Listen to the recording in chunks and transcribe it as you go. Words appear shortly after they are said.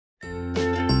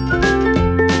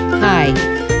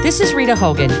This is Rita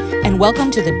Hogan, and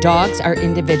welcome to the Dogs Are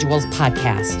Individuals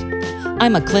podcast.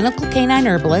 I'm a clinical canine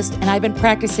herbalist, and I've been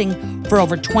practicing for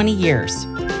over 20 years.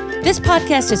 This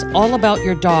podcast is all about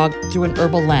your dog through an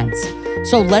herbal lens.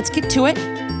 So let's get to it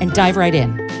and dive right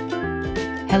in.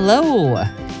 Hello.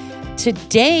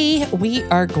 Today, we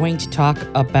are going to talk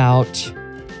about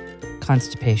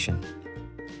constipation.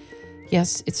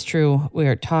 Yes, it's true. We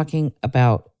are talking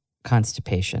about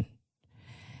constipation.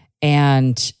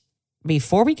 And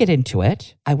before we get into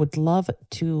it, I would love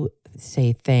to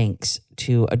say thanks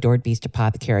to Adored Beast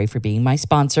Apothecary for being my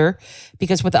sponsor,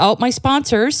 because without my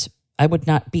sponsors, I would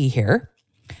not be here.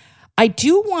 I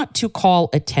do want to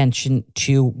call attention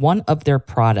to one of their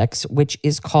products, which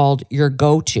is called Your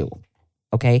Go-To.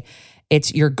 Okay?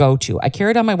 It's Your Go-To. I carry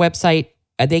it on my website.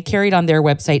 They carry it on their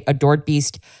website,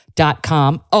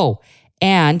 adoredbeast.com. Oh,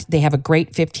 and they have a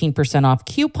great 15% off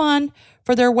coupon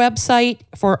for their website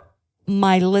for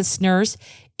my listeners.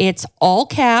 It's all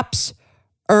caps,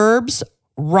 Herbs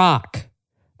Rock.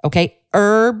 Okay?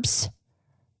 Herbs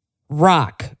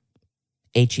Rock.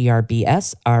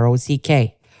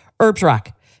 HERBSROCK. Herbs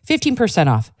Rock. 15%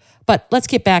 off. But let's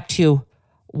get back to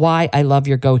why I love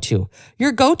Your Go-To.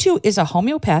 Your Go-To is a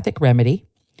homeopathic remedy.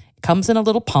 It comes in a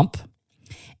little pump,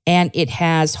 and it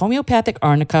has homeopathic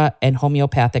arnica and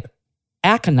homeopathic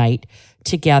aconite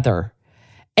together.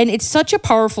 And it's such a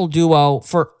powerful duo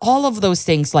for all of those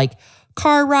things like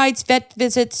car rides, vet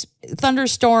visits,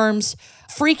 thunderstorms,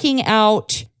 freaking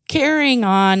out, carrying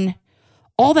on,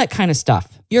 all that kind of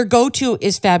stuff. Your Go-To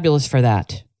is fabulous for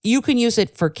that. You can use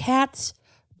it for cats,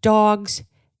 dogs,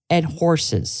 and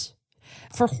horses.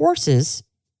 For horses,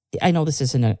 I know this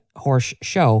isn't a horse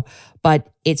show, but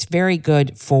it's very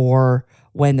good for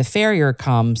when the farrier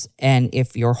comes and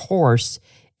if your horse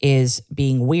is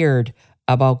being weird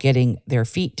about getting their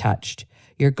feet touched.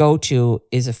 Your Go-To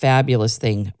is a fabulous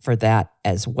thing for that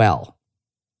as well.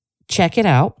 Check it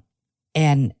out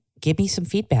and give me some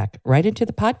feedback right into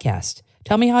the podcast.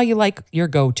 Tell me how you like Your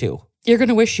Go-To. You're going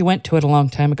to wish you went to it a long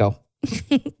time ago.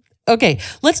 Okay,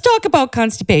 let's talk about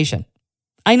constipation.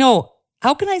 I know,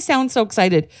 how can I sound so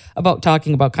excited about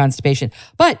talking about constipation?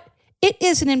 But it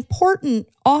is an important,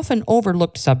 often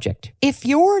overlooked subject. If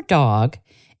your dog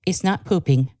is not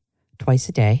pooping twice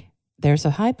a day, there's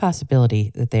a high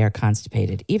possibility that they are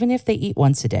constipated, even if they eat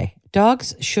once a day.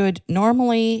 Dogs should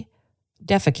normally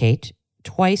defecate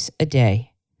twice a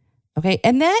day. Okay,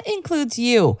 and that includes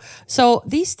you. So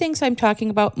these things I'm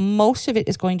talking about, most of it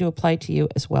is going to apply to you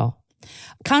as well.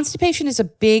 Constipation is a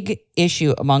big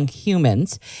issue among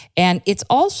humans, and it's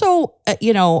also,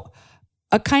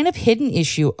 a kind of hidden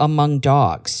issue among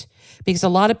dogs, because a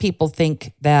lot of people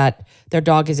think that their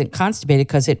dog isn't constipated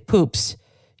because it poops,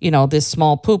 this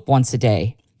small poop once a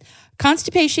day.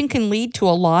 Constipation can lead to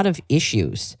a lot of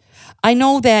issues. I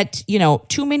know that,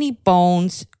 too many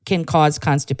bones can cause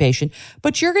constipation,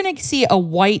 but you're going to see a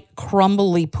white,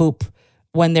 crumbly poop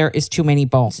when there is too many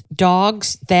bones.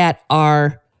 Dogs that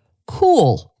are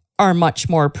cool are much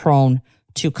more prone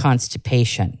to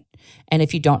constipation. And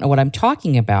if you don't know what I'm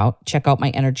talking about, check out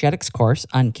my energetics course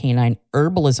on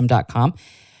canineherbalism.com,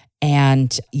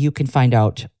 and you can find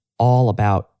out all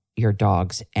about your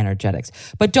dog's energetics.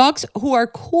 But dogs who are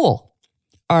cool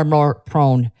are more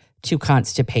prone to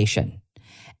constipation.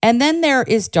 And then there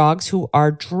is dogs who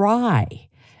are dry.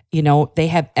 They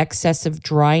have excessive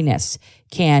dryness,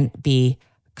 can be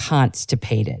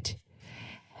constipated.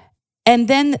 And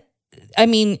then,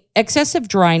 excessive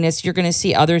dryness, you're going to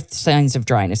see other signs of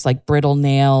dryness, like brittle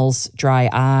nails, dry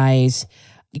eyes.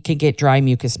 You can get dry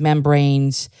mucous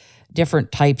membranes,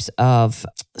 different types of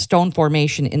stone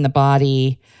formation in the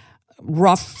body,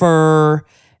 rough fur,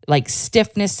 like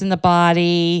stiffness in the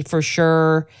body for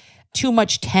sure, too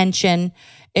much tension.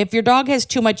 If your dog has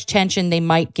too much tension, they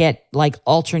might get like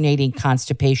alternating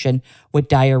constipation with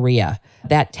diarrhea.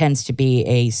 That tends to be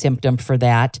a symptom for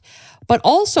that. But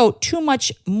also too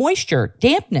much moisture,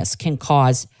 dampness can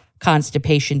cause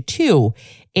constipation too.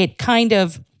 It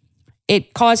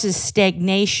causes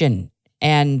stagnation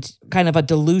and kind of a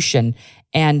dilution,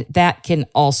 and that can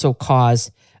also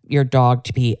cause your dog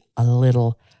to be a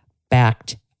little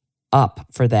backed up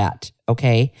for that,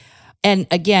 okay? And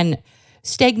again,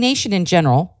 stagnation in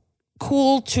general,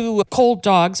 cool to cold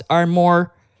dogs are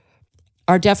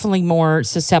definitely more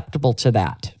susceptible to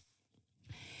that.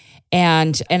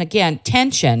 And again,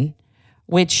 tension,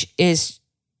 which is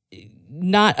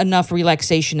not enough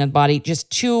relaxation in the body, just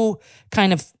too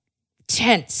kind of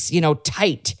tense,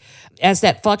 tight. As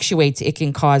that fluctuates, it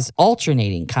can cause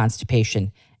alternating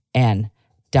constipation and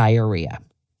diarrhea.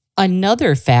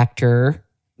 Another factor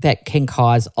that can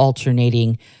cause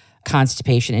alternating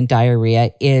constipation and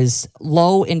diarrhea is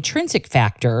low intrinsic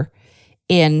factor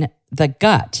in the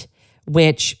gut,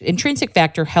 which intrinsic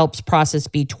factor helps process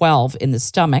B12 in the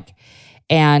stomach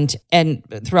and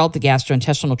throughout the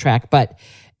gastrointestinal tract. But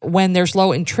when there's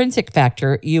low intrinsic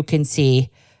factor, you can see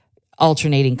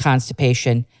alternating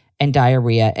constipation and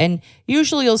diarrhea. And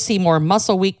usually you'll see more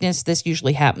muscle weakness. This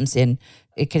usually happens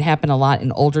it can happen a lot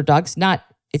in older dogs.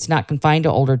 It's not confined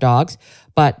to older dogs,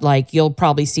 but like you'll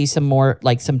probably see some more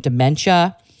like some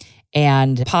dementia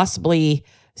and possibly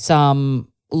some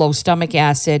low stomach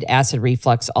acid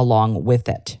reflux along with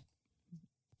it.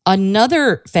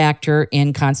 Another factor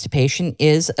in constipation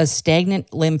is a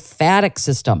stagnant lymphatic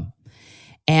system.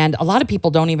 And a lot of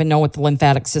people don't even know what the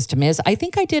lymphatic system is. I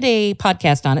think I did a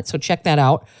podcast on it, so check that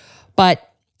out.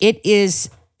 But it is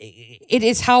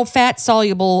how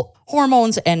fat-soluble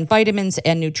hormones and vitamins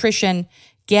and nutrition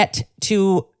get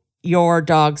to your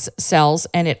dog's cells,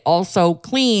 and it also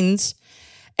cleans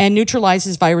and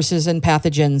neutralizes viruses and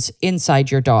pathogens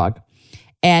inside your dog.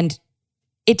 And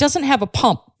it doesn't have a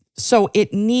pump, so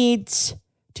it needs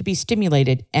to be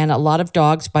stimulated. And a lot of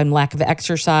dogs, by lack of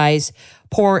exercise,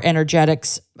 poor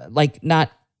energetics, like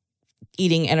not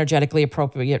eating energetically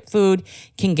appropriate food,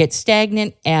 can get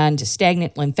stagnant, and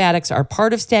stagnant lymphatics are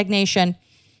part of stagnation,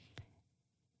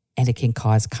 and it can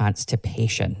cause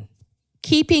constipation.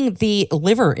 Keeping the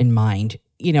liver in mind,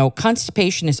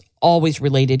 constipation is always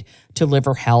related to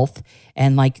liver health.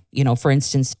 And for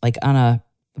instance, like on a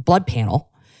blood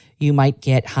panel, you might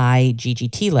get high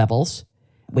GGT levels,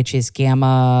 which is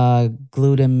gamma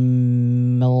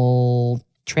glutamyl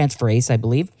transferase, I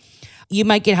believe. You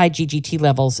might get high GGT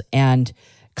levels, and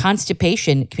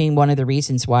constipation can be one of the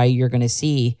reasons why you're going to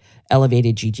see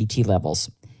elevated GGT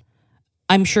levels.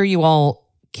 I'm sure you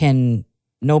all can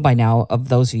know by now, of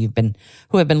those of you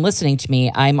who have been listening to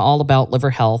me, I'm all about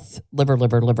liver health,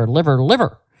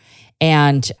 liver.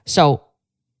 And so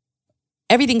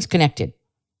everything's connected.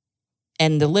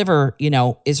 And the liver,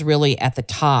 is really at the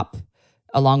top,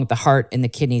 along with the heart and the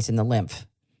kidneys and the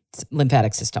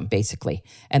lymphatic system, basically.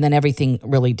 And then everything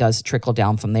really does trickle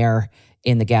down from there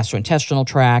in the gastrointestinal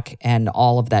tract and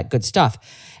all of that good stuff.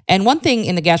 And one thing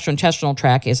in the gastrointestinal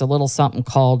tract is a little something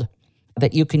called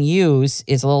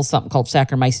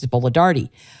Saccharomyces boulardii.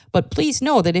 But please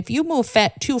know that if you move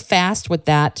too fast with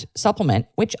that supplement,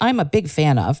 which I'm a big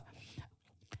fan of,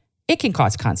 it can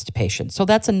cause constipation. So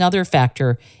that's another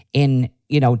factor in,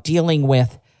 dealing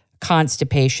with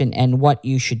constipation and what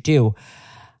you should do.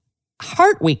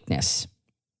 Heart weakness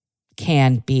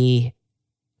constipation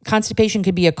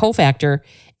can be a cofactor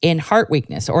in heart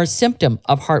weakness or a symptom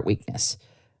of heart weakness.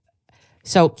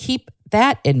 So keep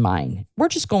that in mind. We're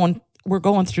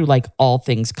going through like all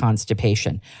things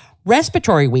constipation.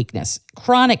 Respiratory weakness,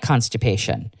 chronic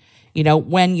constipation.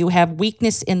 When you have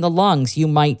weakness in the lungs, you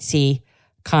might see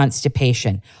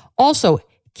constipation. Also,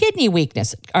 kidney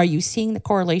weakness. Are you seeing the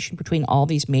correlation between all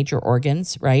these major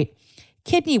organs, right?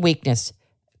 Kidney weakness,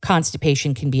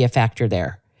 constipation can be a factor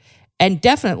there. And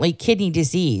definitely kidney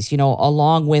disease,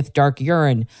 along with dark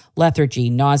urine, lethargy,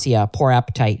 nausea, poor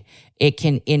appetite. It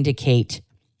can indicate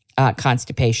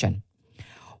constipation.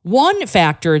 One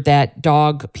factor that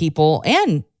dogs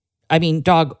and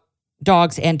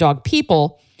dog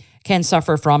people can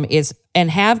suffer from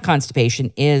and have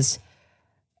constipation is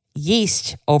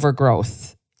yeast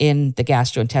overgrowth in the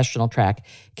gastrointestinal tract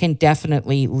can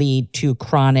definitely lead to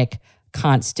chronic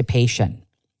constipation.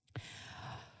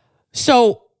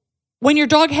 So when your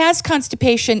dog has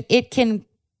constipation, it can,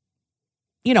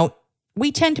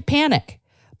 we tend to panic.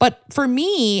 But for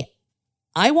me,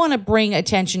 I want to bring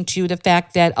attention to the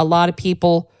fact that a lot of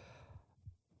people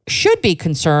should be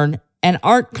concerned and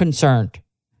aren't concerned,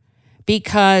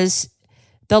 because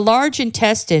the large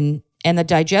intestine and the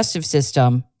digestive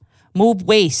system move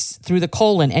waste through the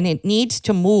colon, and it needs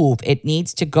to move. It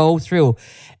needs to go through.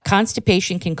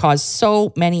 Constipation can cause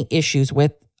so many issues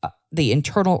with the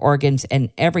internal organs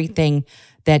and everything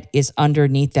that is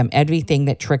underneath them, everything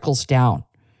that trickles down,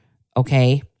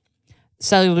 okay?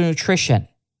 Cellular nutrition.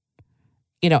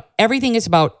 Everything is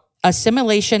about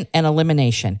assimilation and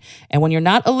elimination. And when you're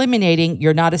not eliminating,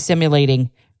 you're not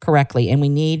assimilating correctly. And we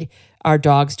need our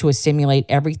dogs to assimilate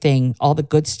everything, all the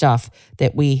good stuff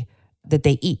that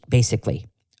they eat, basically,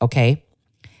 okay?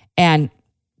 And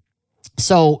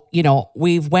so,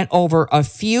 we've went over a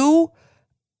few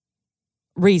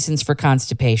reasons for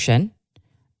constipation,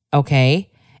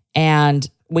 okay? And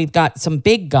we've got some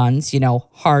big guns,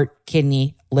 heart,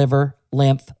 kidney, liver,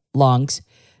 lymph, lungs.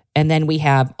 And then we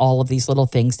have all of these little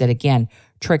things that, again,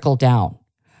 trickle down.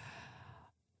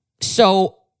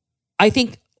 So I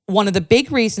think one of the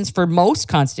big reasons for most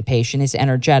constipation is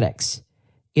energetics.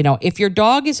 If your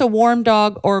dog is a warm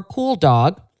dog or a cool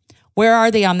dog, where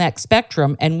are they on that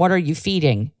spectrum and what are you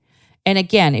feeding? And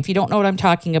again, if you don't know what I'm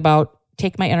talking about,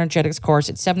 take my energetics course.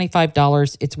 It's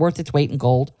 $75. It's worth its weight in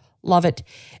gold. Love it.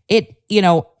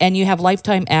 And you have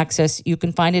lifetime access. You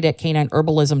can find it at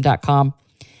canineherbalism.com.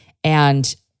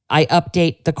 And I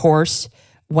update the course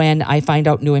when I find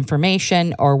out new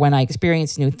information or when I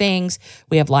experience new things.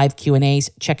 We have live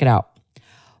Q&As. Check it out.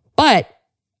 But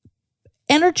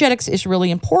energetics is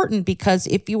really important because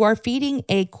if you are feeding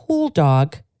a cool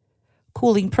dog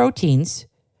cooling proteins,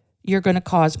 you're going to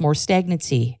cause more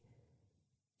stagnancy.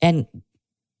 And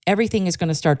everything is going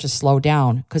to start to slow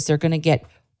down because they're going to get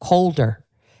colder.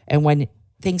 And when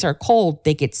things are cold,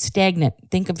 they get stagnant.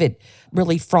 Think of it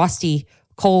really frosty,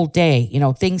 cold day.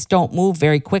 Things don't move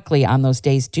very quickly on those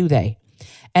days, do they?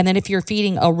 And then if you're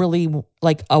feeding a really,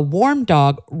 like a warm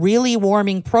dog, really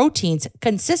warming proteins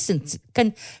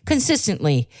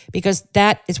consistently, because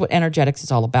that is what energetics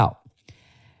is all about.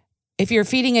 If you're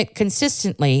feeding it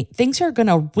consistently, things are going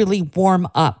to really warm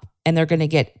up and they're going to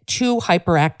get too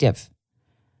hyperactive,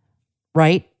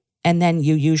 right? And then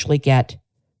you usually get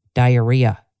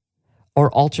diarrhea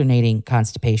or alternating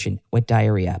constipation with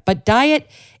diarrhea. But diet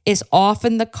is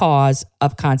often the cause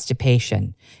of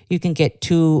constipation. You can get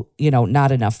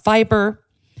not enough fiber.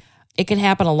 It can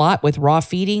happen a lot with raw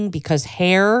feeding because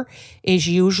hair is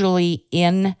usually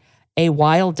in a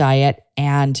wild diet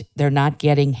and they're not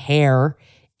getting hair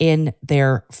in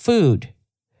their food.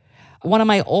 One of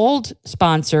my old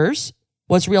sponsors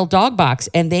was Real Dog Box,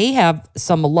 and they have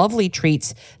some lovely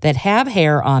treats that have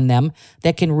hair on them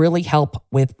that can really help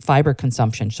with fiber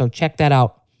consumption. So check that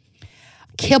out.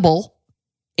 Kibble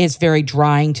is very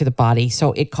drying to the body,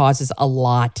 so it causes a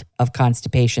lot of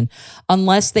constipation.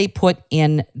 Unless they put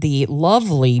in the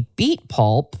lovely beet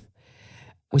pulp,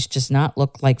 which does not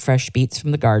look like fresh beets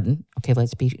from the garden. Okay,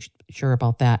 let's be sure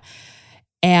about that.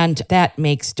 And that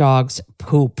makes dogs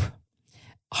poop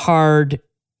hard,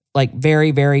 like very,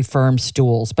 very firm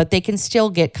stools, but they can still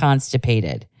get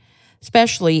constipated,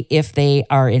 especially if they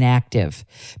are inactive.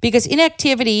 Because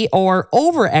inactivity or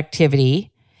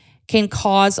overactivity can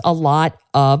cause a lot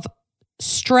of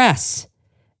stress,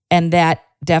 and that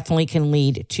definitely can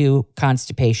lead to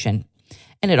constipation,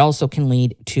 and it also can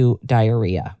lead to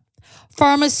diarrhea.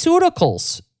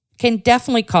 Pharmaceuticals can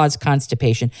definitely cause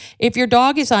constipation. If your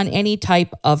dog is on any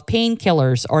type of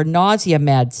painkillers or nausea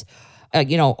meds,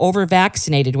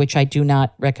 over-vaccinated, which I do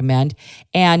not recommend,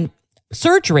 and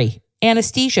surgery,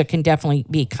 anesthesia can definitely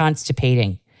be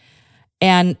constipating.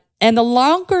 And the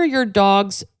longer your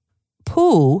dog's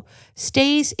poo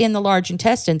stays in the large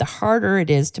intestine, the harder it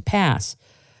is to pass.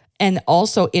 And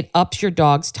also, it ups your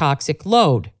dog's toxic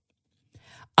load.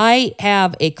 I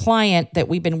have a client that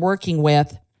we've been working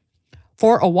with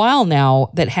for a while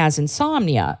now that has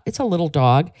insomnia. It's a little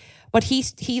dog, but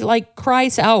he like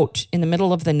cries out in the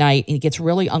middle of the night and he gets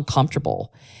really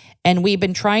uncomfortable. And we've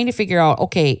been trying to figure out,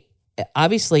 okay,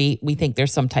 obviously we think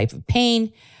there's some type of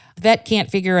pain. Vet can't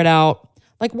figure it out.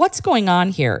 Like, what's going on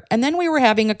here? And then we were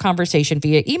having a conversation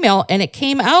via email, and it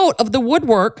came out of the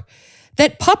woodwork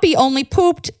that puppy only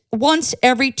pooped once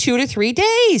every 2 to 3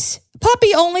 days.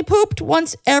 Puppy only pooped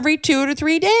once every 2 to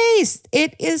 3 days.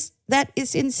 That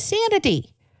is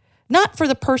insanity. Not for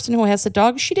the person who has the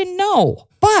dog. She didn't know.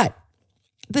 But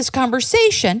this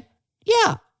conversation,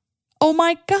 yeah. Oh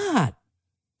my God.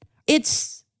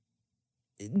 It's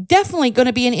definitely going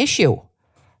to be an issue.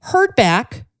 Heard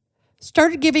back,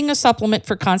 started giving a supplement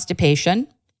for constipation.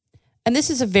 And this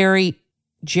is a very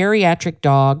geriatric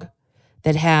dog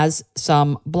that has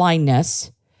some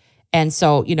blindness. And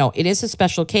so, it is a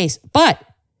special case. But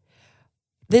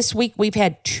this week we've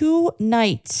had 2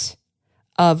 nights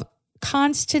of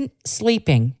constant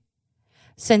sleeping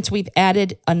since we've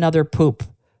added another poop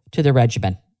to the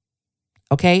regimen.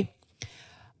 Okay?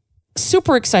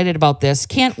 Super excited about this.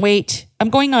 Can't wait. I'm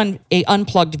going on a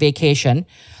unplugged vacation,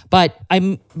 but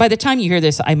by the time you hear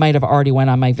this, I might have already went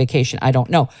on my vacation. I don't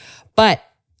know. But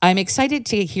I'm excited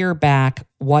to hear back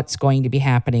what's going to be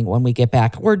happening when we get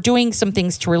back. We're doing some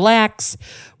things to relax.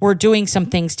 We're doing some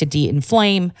things to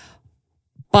de-inflame,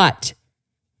 but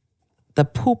the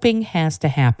pooping has to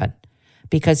happen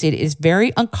because it is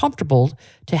very uncomfortable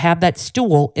to have that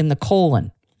stool in the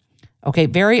colon. Okay,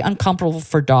 very uncomfortable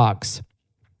for dogs.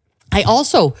 I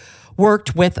also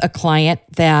worked with a client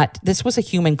this was a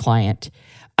human client.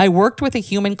 I worked with a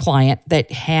human client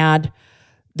that had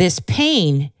this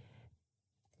pain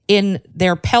in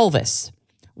their pelvis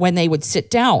when they would sit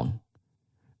down.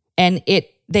 And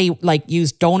they like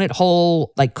used donut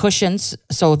hole like cushions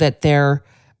so that their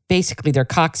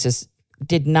coccyx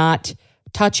did not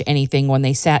touch anything when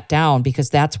they sat down because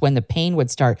that's when the pain would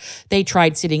start. They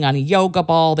tried sitting on a yoga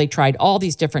ball. They tried all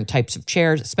these different types of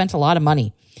chairs, spent a lot of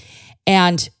money.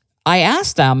 And I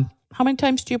asked them, how many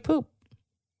times do you poop?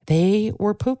 They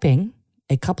were pooping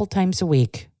a couple times a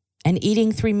week and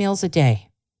eating 3 meals a day.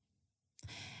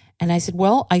 And I said,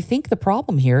 well, I think the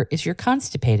problem here is you're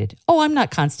constipated. Oh, I'm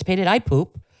not constipated. I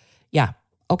poop. Yeah.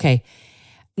 Okay.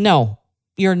 No,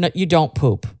 you don't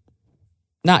poop.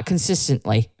 Not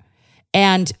consistently.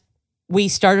 And we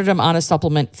started them on a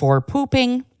supplement for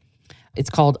pooping.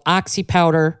 It's called oxy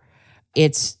powder.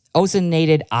 It's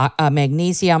ozonated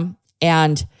magnesium,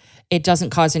 and it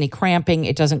doesn't cause any cramping.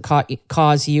 It doesn't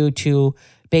cause you to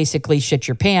basically shit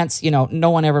your pants. No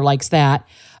one ever likes that.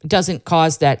 It doesn't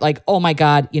cause that, like, oh my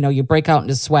God, you break out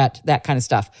into sweat, that kind of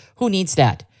stuff. Who needs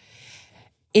that?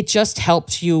 It just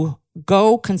helps you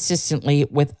go consistently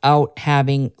without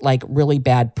having like really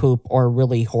bad poop or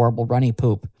really horrible runny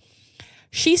poop.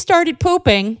 She started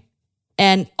pooping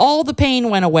and all the pain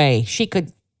went away. She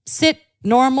could sit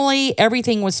normally.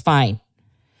 Everything was fine.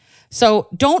 So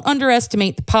don't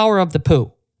underestimate the power of the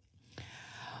poo.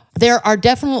 There are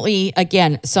definitely,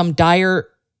 again, some dire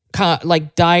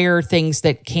things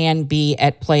that can be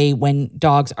at play when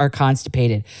dogs are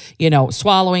constipated.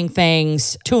 Swallowing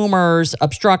things, tumors,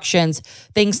 obstructions,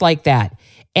 things like that.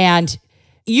 And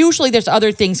usually there's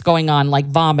other things going on like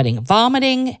vomiting.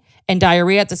 Vomiting and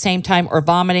diarrhea at the same time, or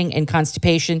vomiting and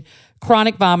constipation,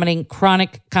 chronic vomiting,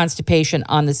 chronic constipation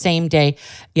on the same day.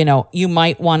 You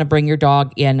might want to bring your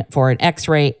dog in for an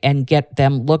x-ray and get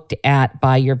them looked at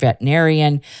by your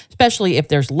veterinarian, especially if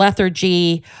there's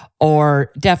lethargy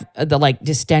or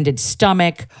distended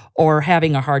stomach or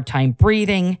having a hard time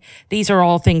breathing. These are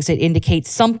all things that indicate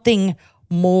something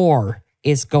more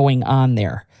is going on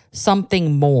there,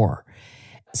 something more.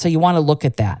 So you want to look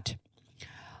at that.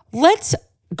 Let's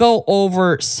go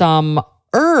over some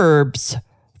herbs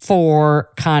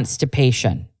for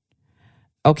constipation.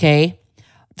 Okay.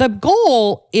 The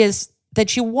goal is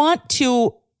that you want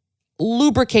to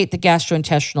lubricate the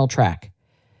gastrointestinal tract.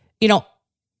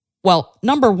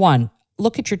 Number one,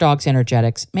 look at your dog's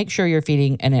energetics. Make sure you're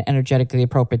feeding an energetically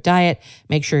appropriate diet.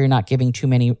 Make sure you're not giving too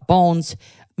many bones.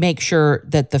 Make sure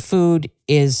that the food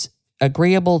is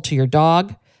agreeable to your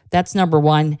dog. That's number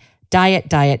one. Diet.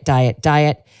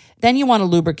 Then you want to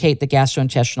lubricate the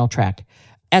gastrointestinal tract.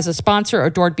 As a sponsor,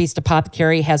 Adored Beast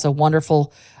Apothecary has a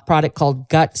wonderful product called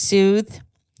Gut Soothe.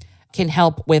 Can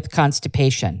help with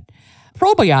constipation.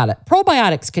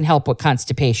 Probiotics can help with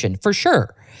constipation for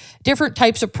sure. Different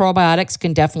types of probiotics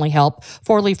can definitely help.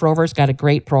 4-Leaf Rover's got a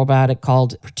great probiotic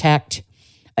called Protect.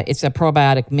 It's a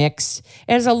probiotic mix.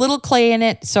 It has a little clay in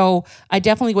it, so I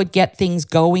definitely would get things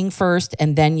going first,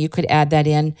 and then you could add that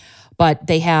in. But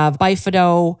they have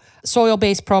Bifido.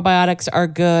 Soil-based probiotics are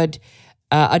good.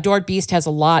 Adored Beast has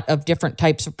a lot of different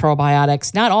types of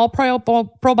probiotics. Not all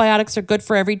probiotics are good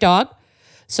for every dog.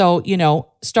 So,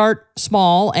 start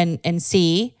small and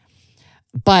see.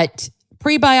 But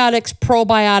prebiotics,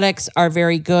 probiotics are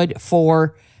very good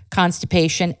for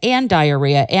constipation and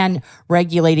diarrhea and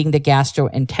regulating the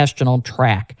gastrointestinal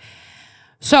tract.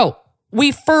 So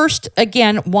we first,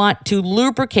 again, want to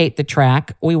lubricate the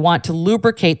tract. We want to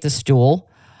lubricate the stool.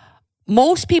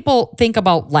 Most people think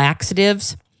about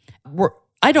laxatives.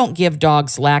 I don't give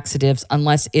dogs laxatives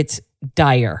unless it's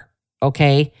dire,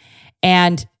 okay?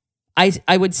 And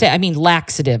I would say,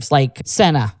 laxatives like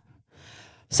Senna.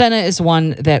 Senna is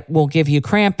one that will give you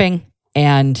cramping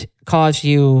and cause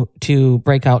you to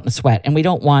break out in a sweat. And we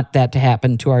don't want that to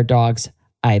happen to our dogs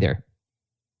either.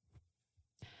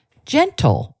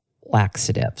 Gentle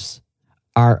laxatives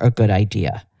are a good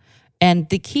idea. And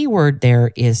the key word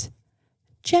there is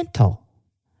gentle.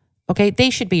 Okay,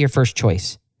 they should be your first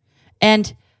choice.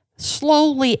 And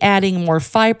slowly adding more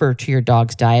fiber to your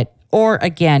dog's diet, or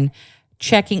again,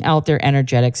 checking out their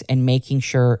energetics and making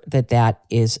sure that that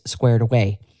is squared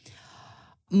away.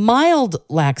 Mild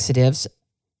laxatives,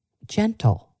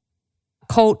 gentle,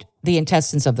 coat the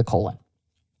intestines of the colon.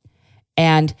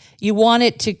 And you want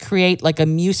it to create like a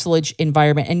mucilage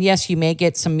environment. And yes, you may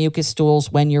get some mucus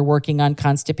stools when you're working on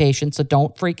constipation, so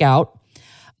don't freak out.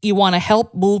 You want to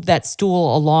help move that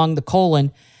stool along the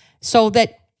colon so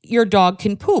that your dog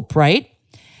can poop, right?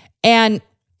 And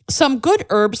some good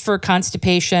herbs for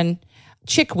constipation,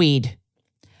 chickweed,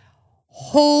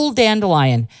 whole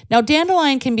dandelion. Now,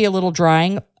 dandelion can be a little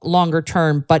drying longer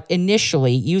term, but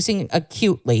initially, using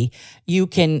acutely, you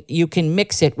can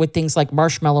mix it with things like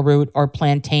marshmallow root or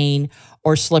plantain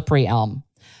or slippery elm.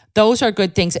 Those are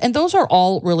good things. And those are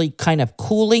all really kind of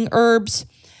cooling herbs,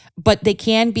 but they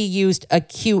can be used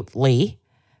acutely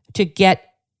to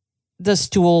get the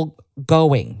stool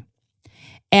going.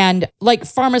 And like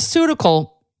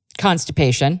pharmaceutical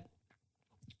constipation,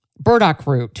 burdock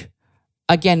root,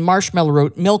 again, marshmallow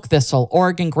root, milk thistle,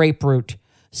 Oregon grape root,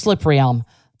 slippery elm.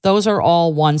 Those are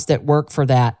all ones that work for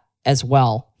that as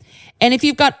well. And if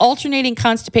you've got alternating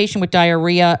constipation with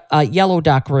diarrhea, yellow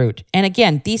dock root. And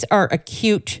again, these are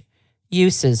acute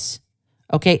uses.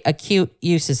 Okay, acute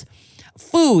uses.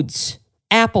 Foods,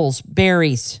 apples,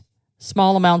 berries,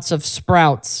 small amounts of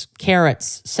sprouts,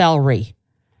 carrots, celery,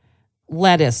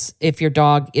 lettuce if your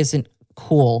dog isn't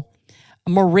cool,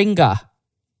 moringa,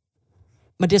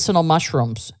 medicinal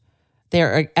mushrooms.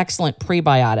 They're an excellent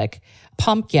prebiotic.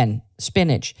 Pumpkin,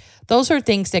 spinach. Those are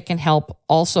things that can help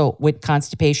also with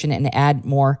constipation and add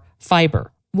more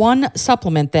fiber. One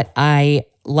supplement that I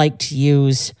like to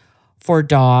use for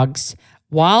dogs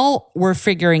while we're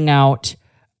figuring out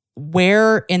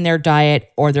where in their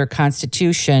diet or their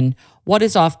constitution, what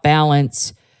is off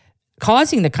balance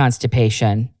causing the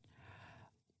constipation.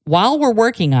 While we're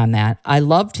working on that, I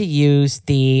love to use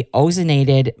the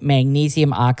ozonated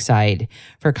magnesium oxide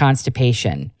for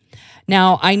constipation.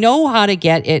 Now, I know how to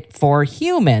get it for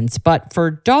humans, but for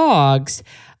dogs,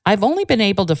 I've only been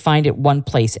able to find it one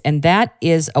place, and that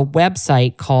is a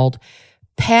website called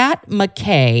Pat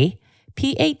McKay,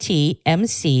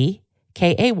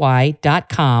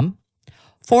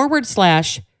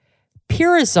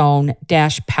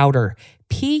 PatMcKay.com/Purizone-powder, Purizone-powder,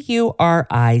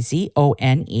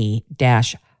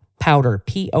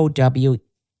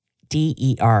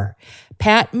 POWDER.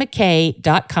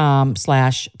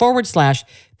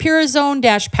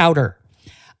 PatMcKay.com/Purizone-powder.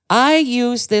 I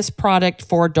use this product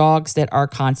for dogs that are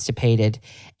constipated,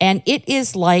 and it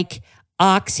is like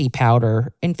oxy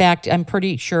powder. In fact, I'm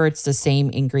pretty sure it's the same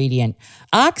ingredient.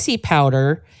 Oxy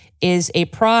powder is a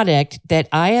product that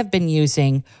I have been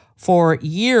using for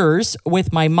years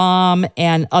with my mom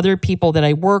and other people that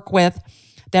I work with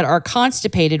that are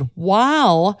constipated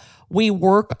while we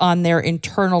work on their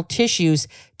internal tissues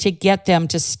to get them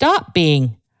to stop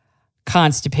being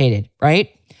constipated, right?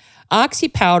 Oxy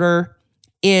powder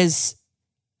is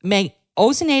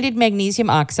ozonated magnesium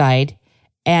oxide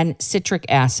and citric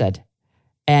acid.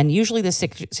 And usually the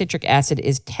citric acid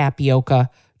is tapioca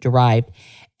derived.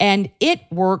 And it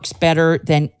works better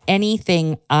than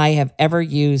anything I have ever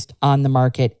used on the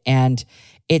market. And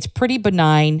it's pretty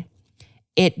benign.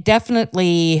 It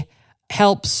definitely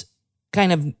helps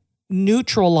kind of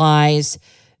neutralize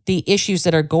the issues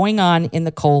that are going on in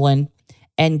the colon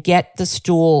and get the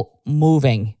stool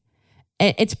moving.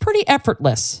 It's pretty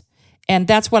effortless. And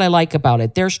that's what I like about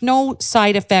it. There's no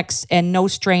side effects and no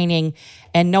straining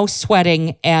and no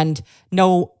sweating and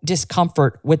no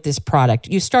discomfort with this product.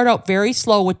 You start out very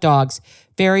slow with dogs,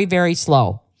 very, very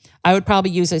slow. I would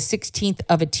probably use a 1/16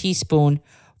 of a teaspoon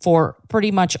for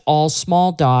pretty much all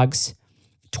small dogs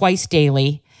twice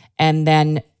daily. And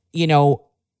then,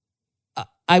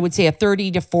 I would say a 30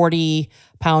 to 40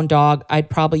 pound dog, I'd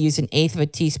probably use 1/8 of a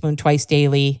teaspoon twice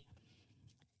daily.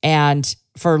 And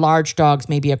for large dogs,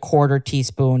 maybe a 1/4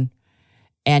 teaspoon.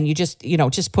 And you just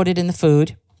put it in the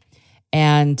food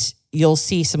and you'll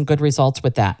see some good results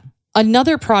with that.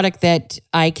 Another product that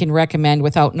I can recommend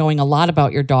without knowing a lot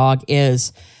about your dog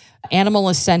is Animal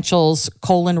Essentials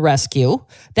Colon Rescue.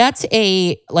 That's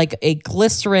a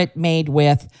glycerate made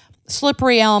with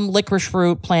slippery elm, licorice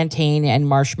root, plantain, and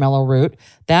marshmallow root.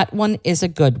 That one is a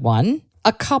good one.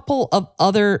 A couple of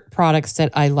other products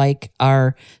that I like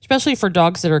are, especially for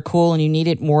dogs that are cool and you need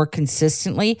it more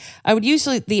consistently, I would use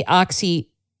the Oxy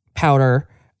powder,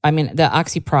 the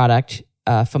Oxy product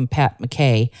from Pat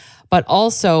McKay, but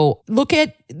also look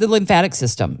at the lymphatic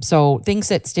system. So things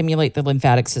that stimulate the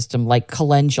lymphatic system, like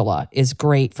calendula, is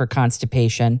great for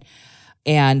constipation.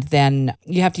 And then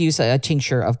you have to use a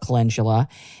tincture of calendula.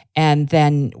 And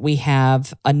then we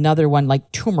have another one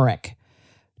like turmeric.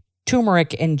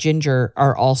 Turmeric and ginger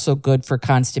are also good for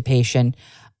constipation.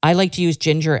 I like to use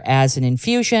ginger as an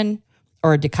infusion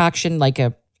or a decoction, like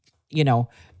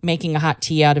making a hot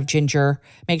tea out of ginger.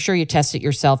 Make sure you test it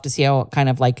yourself to see how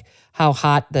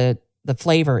hot the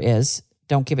flavor is.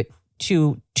 Don't give it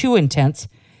too intense.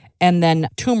 And then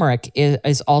turmeric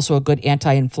is also a good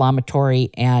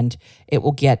anti-inflammatory, and it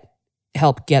will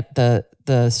help get the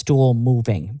stool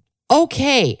moving.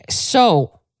 Okay,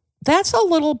 so that's a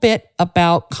little bit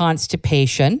about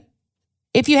constipation.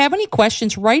 If you have any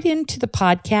questions, write into the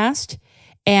podcast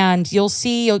and you'll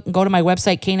go to my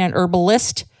website,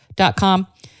 canineherbalist.com.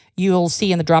 You'll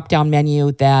see in the drop-down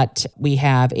menu that we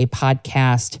have a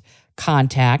podcast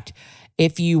contact.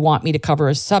 If you want me to cover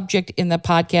a subject in the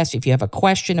podcast, if you have a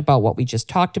question about what we just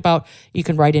talked about, you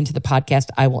can write into the podcast.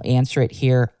 I will answer it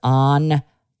here on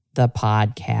the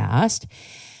podcast.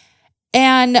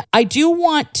 And I do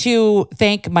want to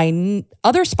thank my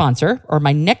other sponsor, or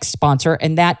my next sponsor,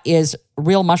 and that is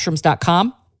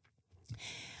realmushrooms.com.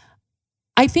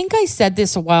 I think I said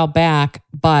this a while back,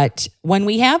 but when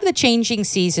we have the changing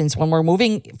seasons, when we're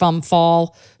moving from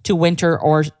fall to winter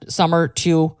or summer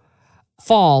to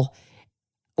fall,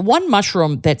 one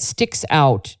mushroom that sticks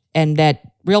out and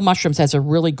that Real Mushrooms has a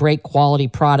really great quality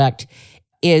product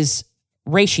is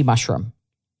reishi mushroom.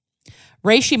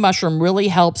 Reishi mushroom really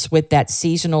helps with that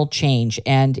seasonal change.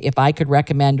 And if I could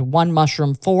recommend one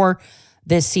mushroom for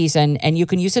this season, and you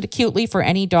can use it acutely for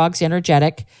any dog's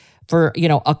energetic for,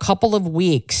 a couple of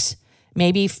weeks,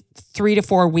 maybe 3 to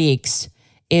 4 weeks,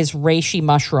 is reishi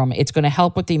mushroom. It's going to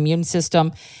help with the immune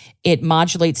system. It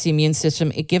modulates the immune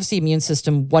system. It gives the immune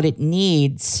system what it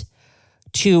needs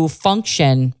to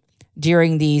function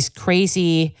during these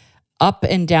crazy up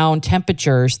and down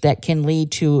temperatures that can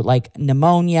lead to like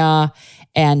pneumonia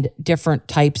and different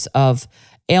types of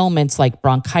ailments like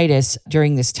bronchitis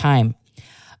during this time.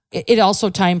 It also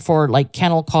time for like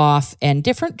kennel cough and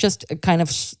different just kind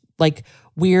of like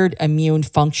weird immune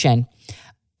function.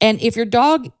 And if your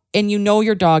dog, and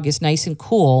your dog is nice and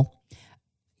cool,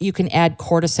 you can add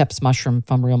cordyceps mushroom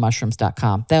from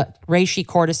realmushrooms.com. The reishi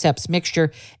cordyceps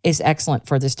mixture is excellent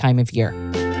for this time of year.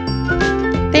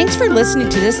 Thanks for listening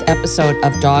to this episode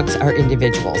of Dogs Are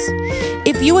Individuals.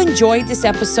 If you enjoyed this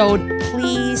episode,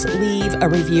 please leave a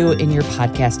review in your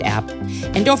podcast app.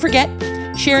 And don't forget,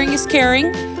 sharing is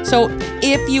caring. So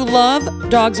if you love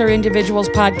Dogs Are Individuals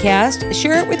podcast,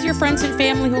 share it with your friends and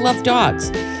family who love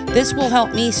dogs. This will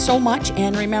help me so much.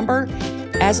 And remember,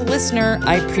 as a listener,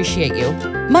 I appreciate you.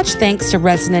 Much thanks to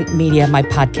Resonant Media, my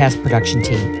podcast production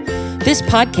team. This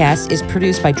podcast is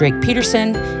produced by Drake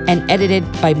Peterson and edited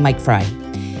by Mike Fry.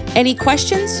 Any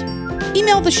questions?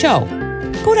 Email the show.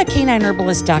 Go to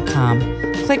canineherbalist.com,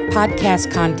 click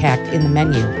podcast contact in the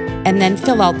menu, and then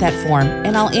fill out that form,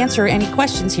 and I'll answer any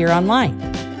questions here online.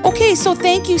 Okay, so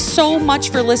thank you so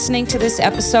much for listening to this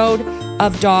episode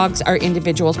of Dogs Are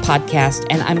Individuals podcast,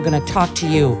 and I'm going to talk to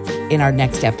you in our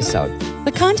next episode.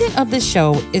 The content of this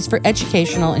show is for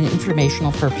educational and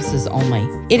informational purposes only.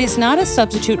 It is not a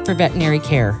substitute for veterinary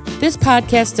care. This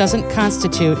podcast doesn't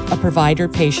constitute a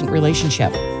provider-patient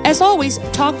relationship. As always,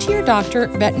 talk to your doctor,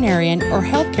 veterinarian, or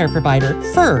healthcare provider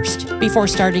first before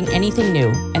starting anything new,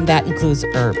 and that includes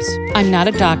herbs. I'm not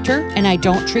a doctor, and I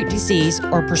don't treat disease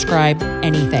or prescribe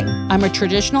anything. I'm a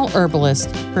traditional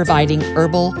herbalist providing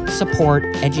herbal support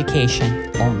education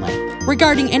only.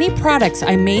 Regarding any products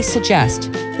I may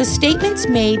suggest, the statements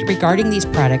made regarding these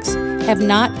products have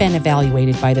not been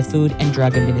evaluated by the Food and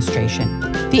Drug Administration.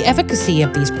 The efficacy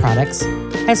of these products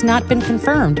has not been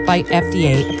confirmed by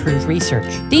FDA-approved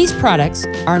research. These products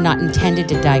are not intended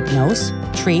to diagnose,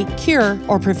 treat, cure,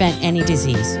 or prevent any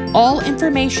disease. All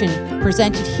information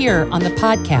presented here on the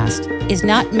podcast is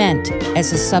not meant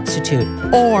as a substitute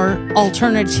or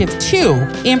alternative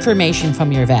to information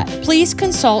from your vet. Please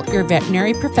consult your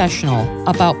veterinary professional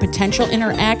about potential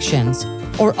interactions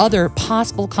or other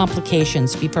possible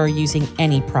complications before using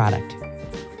any product.